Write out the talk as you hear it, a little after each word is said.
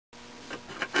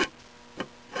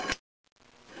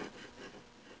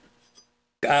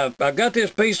I got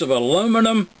this piece of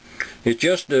aluminum. It's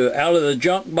just out of the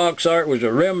junk box there. It was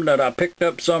a rim that I picked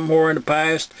up somewhere in the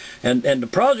past. And the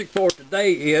project for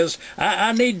today is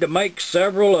I need to make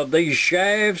several of these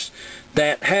shafts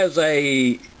that has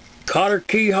a cotter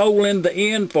key hole in the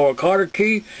end for a cotter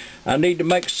key. I need to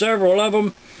make several of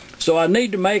them. So I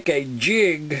need to make a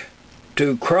jig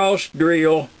to cross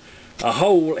drill a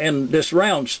hole in this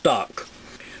round stock.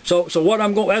 So what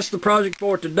I'm going, that's the project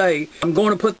for today. I'm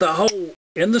going to put the hole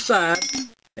in the side,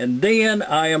 and then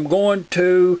I am going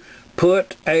to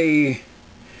put a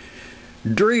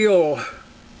drill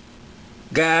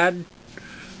guide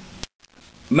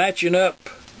matching up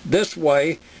this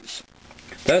way.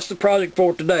 That's the project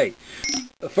for today.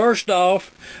 First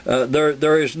off,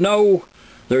 there's no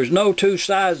two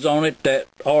sides on it that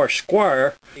are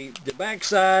square. The back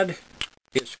side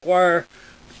is square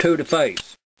to the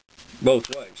face,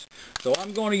 both ways. So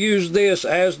I'm going to use this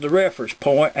as the reference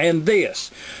point, and this.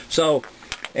 So,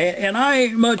 and I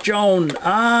ain't much on,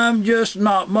 I'm just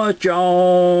not much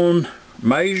on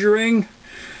measuring.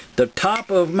 The top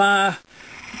of my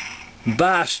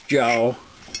vice jaw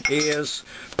is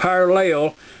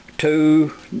parallel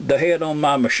to the head on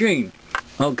my machine.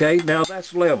 Okay, now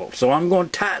that's level. So I'm going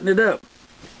to tighten it up.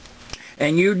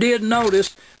 And you did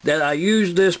notice that I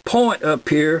used this point up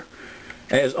here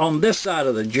as on this side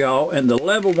of the jaw, and the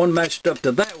level one matched up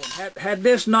to that one. Had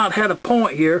this not had a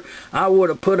point here, I would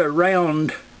have put a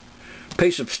round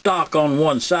piece of stock on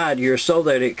one side here so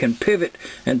that it can pivot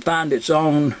and find its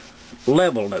own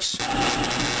levelness.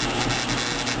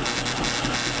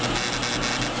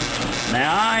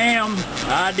 Now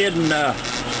I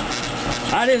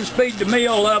didn't speed the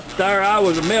mill up there. I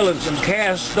was milling some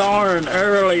cast iron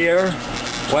earlier.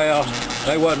 Well,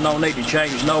 there wasn't no need to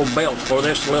change no belt for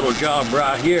this little job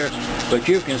right here, but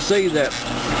you can see that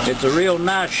it's a real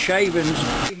nice shavings.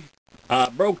 I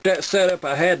broke that setup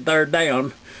I had there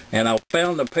down, and I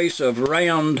found a piece of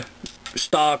round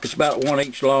stock. It's about 1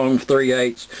 inch long,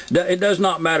 3/8. It does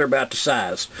not matter about the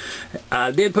size. I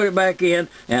did put it back in,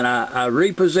 and I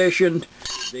repositioned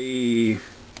the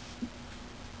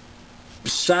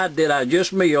side that I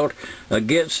just milled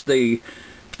against the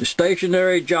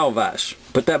stationary jaw vise.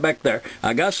 Put that back there.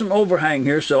 I got some overhang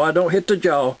here so I don't hit the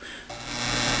jaw.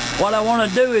 What I want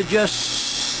to do is just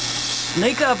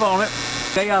sneak up on it.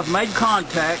 Okay, I've made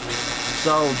contact,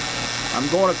 so I'm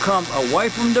going to come away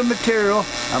from the material.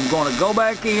 I'm going to go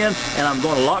back in, and I'm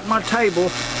going to lock my table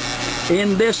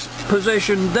in this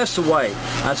position this way.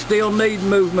 I still need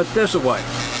movement this way.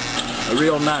 A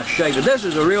real nice shaver. This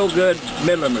is a real good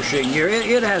milling machine here.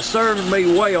 It has served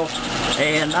me well,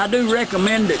 and I do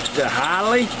recommend it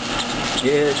highly.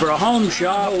 For a home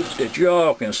shop. I hope that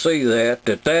y'all can see that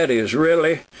that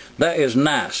is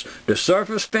nice. The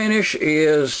surface finish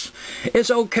it's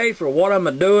okay for what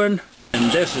I'm doing,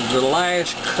 and this is the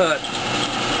last cut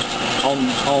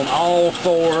on all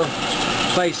four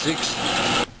basics.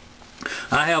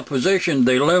 I have positioned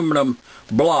the aluminum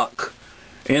block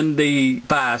in the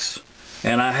vise,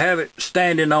 and I have it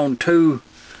standing on two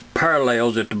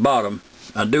parallels at the bottom.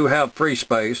 I do have free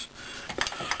space.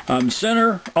 I'm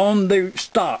center on the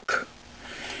stock,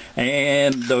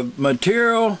 and the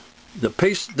material, the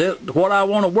piece that what I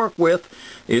want to work with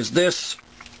is this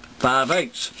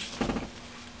 5/8.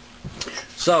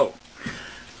 So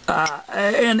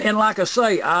and like I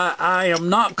say, I am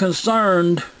not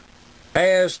concerned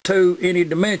as to any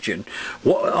dimension.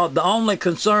 The only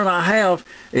concern I have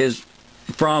is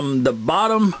from the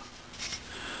bottom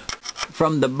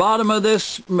of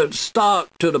this stock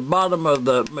to the bottom of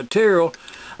the material.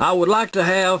 I would like to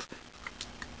have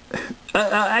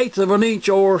an 1/8 of an inch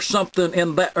or something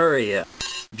in that area.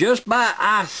 Just by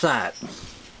eyesight,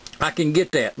 I can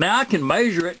get that. Now I can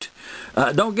measure it.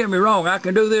 Don't get me wrong. I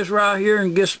can do this right here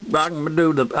and I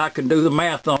can do the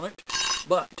math on it.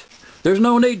 But there's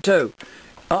no need to.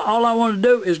 All I want to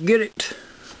do is get it.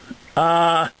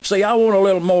 See, I want a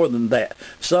little more than that.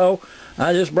 So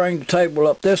I just bring the table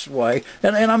up this way,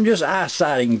 and I'm just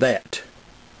eyesighting that.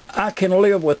 I can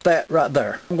live with that right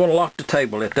there. I'm going to lock the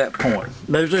table at that point.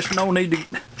 There's just no need to,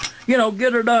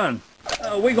 get her done.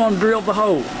 We're going to drill the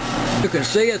hole. You can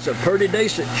see it's a pretty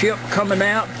decent chip coming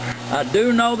out. I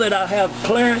do know that I have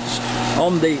clearance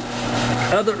on the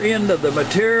other end of the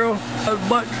material,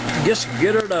 but just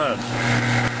get her done.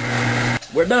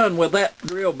 We're done with that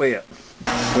drill bit.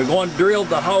 We're going to drill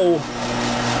the hole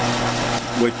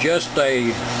with just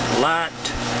a light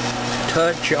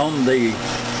touch on the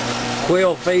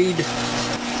quill feed.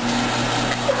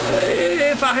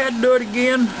 If I had to do it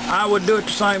again, I would do it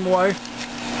the same way.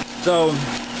 So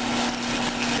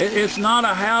it's not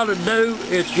a how to do,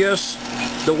 it's just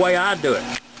the way I do it.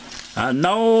 I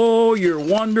know you're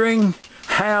wondering,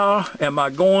 how am I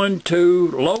going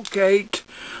to locate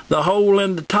the hole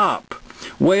in the top?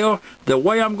 Well, the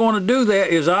way I'm going to do that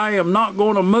is I am not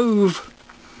going to move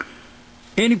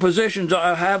any positions.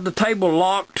 I have the table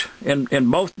locked in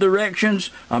both directions.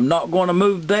 I'm not going to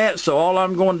move that, so all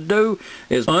I'm going to do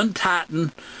is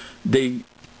untighten the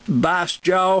vice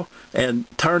jaw and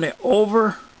turn it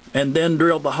over and then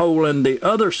drill the hole in the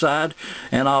other side,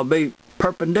 and I'll be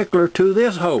perpendicular to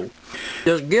this hole.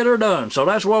 Just get her done. So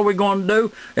that's what we're going to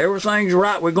do. Everything's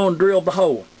right. We're going to drill the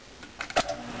hole.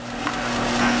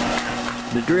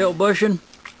 The drill bushing,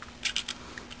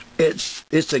 it's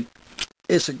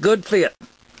a good fit.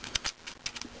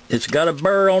 It's got a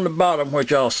burr on the bottom,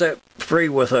 which I'll set free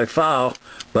with a file,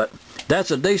 but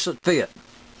that's a decent fit.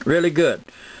 Really good.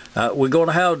 We're going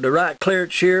to have the right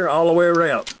clearance here all the way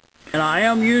around. And I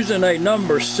am using a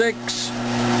number 6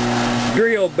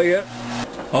 drill bit.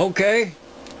 Okay,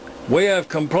 we have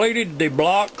completed the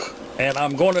block, and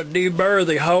I'm going to deburr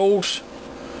the holes.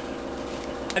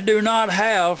 I do not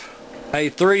have a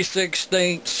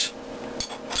 3/16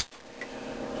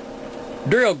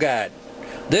 drill guide.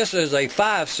 This is a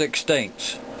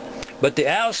 5/16, but the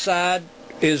outside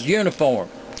is uniform.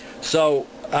 So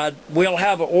I will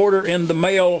have an order in the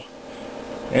mail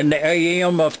in the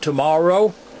AM of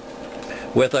tomorrow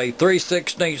with a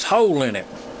 3/16 hole in it,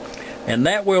 and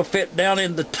that will fit down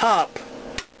in the top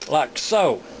like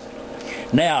so.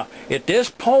 Now at this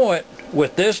point,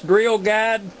 with this drill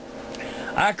guide,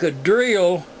 I could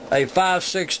drill a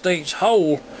 5/16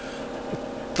 hole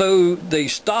through the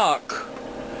stock,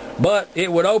 but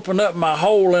it would open up my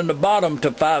hole in the bottom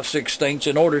to 5/16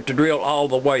 in order to drill all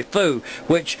the way through,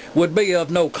 which would be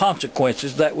of no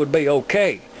consequences. That would be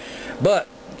okay. But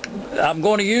I'm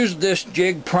going to use this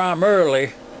jig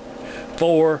primarily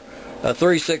for a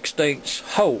 3/16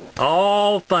 hole.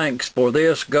 All thanks for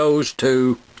this goes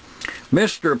to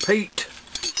Mr. Pete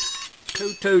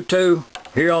 222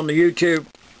 here on the YouTube.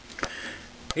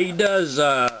 He does,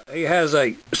 he has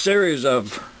a series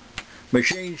of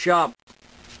machine shop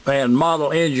and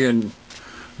model engine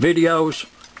videos,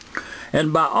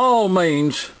 and by all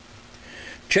means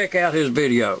check out his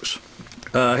videos.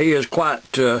 He is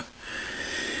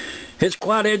it's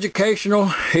quite educational.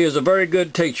 He is a very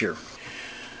good teacher.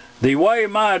 The way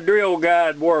my drill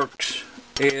guide works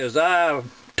is I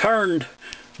turned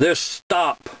this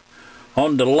stop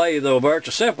on the lathe over. It's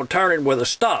a simple turning with a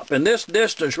stop, and this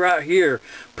distance right here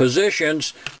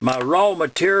positions my raw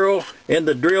material in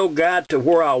the drill guide to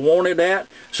where I want it at.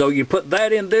 So you put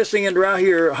that in this end right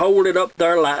here, hold it up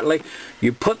there lightly,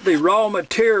 you put the raw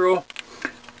material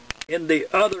in the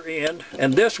other end,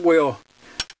 and this will,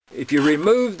 if you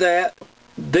remove that,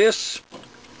 this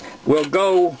will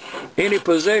go any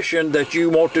position that you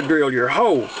want to drill your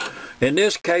hole. In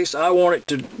this case, I want it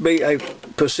to be a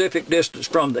specific distance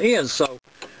from the end, so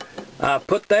I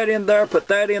put that in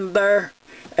there,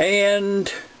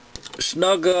 and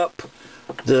snug up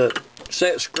the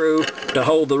set screw to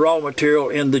hold the raw material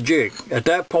in the jig. At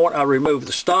that point, I remove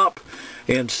the stop,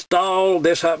 install,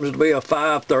 this happens to be a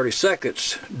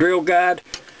 5/32 drill guide,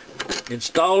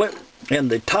 install it in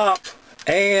the top,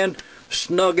 and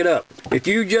snug it up. If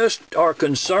you just are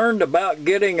concerned about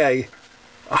getting a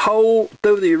hole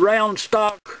through the round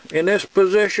stock in this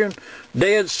position,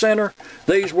 dead center,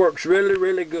 these works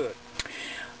really good.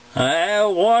 I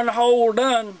have one hole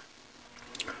done,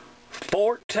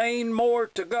 14 more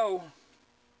to go.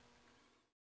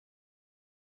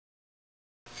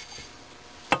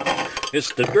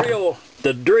 It's the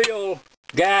drill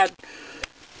guide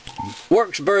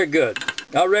works very good.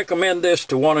 I recommend this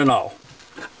to one and all.